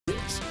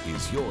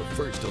is your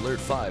First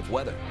Alert 5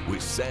 weather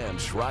with Sam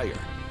Schreier.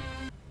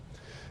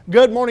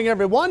 Good morning,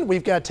 everyone.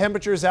 We've got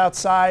temperatures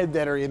outside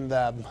that are in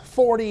the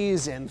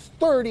 40s and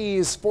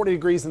 30s, 40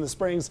 degrees in the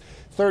Springs,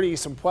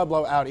 30s from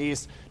Pueblo out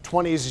east,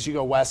 20s as you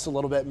go west a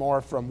little bit more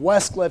from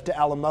Westcliff to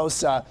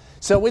Alamosa.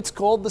 So it's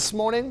cold this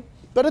morning,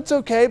 but it's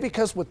okay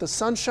because with the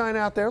sunshine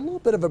out there, a little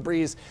bit of a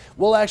breeze,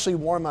 we'll actually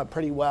warm up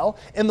pretty well.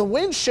 And the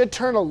wind should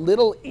turn a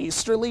little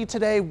easterly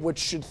today, which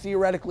should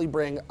theoretically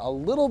bring a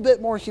little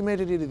bit more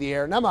humidity to the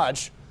air. Not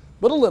much,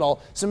 but a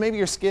little, so maybe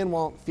your skin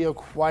won't feel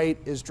quite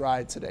as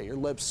dry today. Your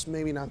lips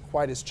maybe not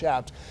quite as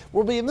chapped.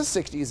 We'll be in the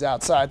 60s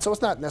outside, so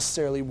it's not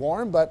necessarily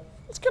warm, but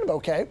it's kind of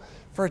okay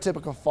for a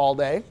typical fall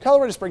day.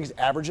 Colorado Springs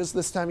averages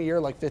this time of year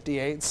like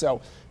 58,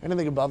 so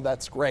anything above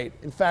that's great.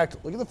 In fact,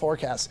 look at the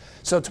forecast.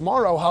 So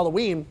tomorrow,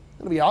 Halloween,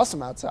 it'll be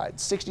awesome outside.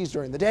 60s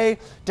during the day,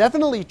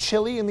 definitely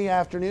chilly in the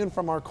afternoon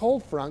from our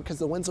cold front because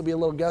the winds will be a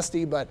little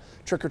gusty, but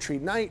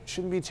trick-or-treat night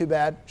shouldn't be too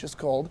bad, just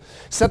cold.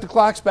 Set the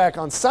clocks back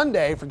on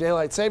Sunday for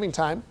daylight saving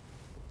time.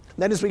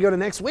 Then as we go to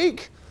next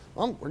week,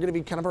 well, we're going to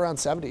be kind of around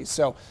 70s.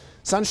 So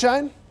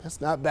sunshine, that's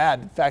not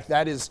bad. In fact,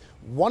 that is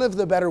one of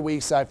the better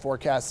weeks I've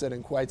forecasted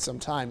in quite some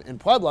time. In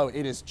Pueblo,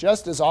 it is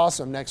just as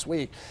awesome next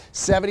week.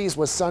 70s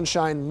with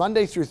sunshine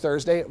Monday through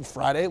Thursday.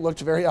 Friday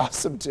looked very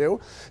awesome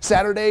too.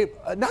 Saturday,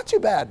 not too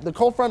bad. The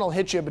cold front will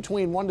hit you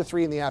between 1 to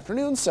 3 in the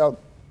afternoon, so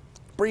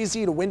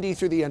breezy to windy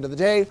through the end of the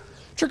day.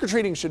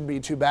 Trick-or-treating shouldn't be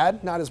too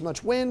bad. Not as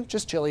much wind,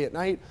 just chilly at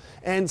night.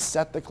 And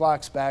set the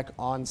clocks back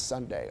on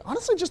Sunday.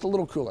 Honestly, just a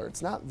little cooler.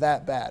 It's not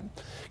that bad.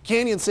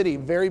 Canyon City,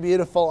 very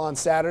beautiful on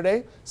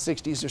Saturday.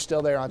 60s are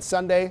still there on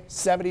Sunday.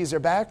 70s are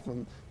back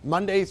from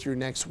Monday through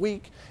next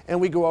week. And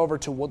we go over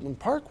to Woodland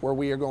Park, where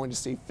we are going to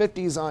see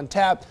 50s on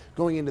tap,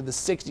 going into the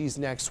 60s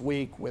next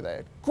week with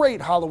a great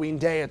Halloween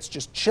day. It's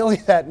just chilly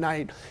that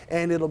night,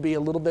 and it'll be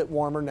a little bit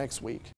warmer next week.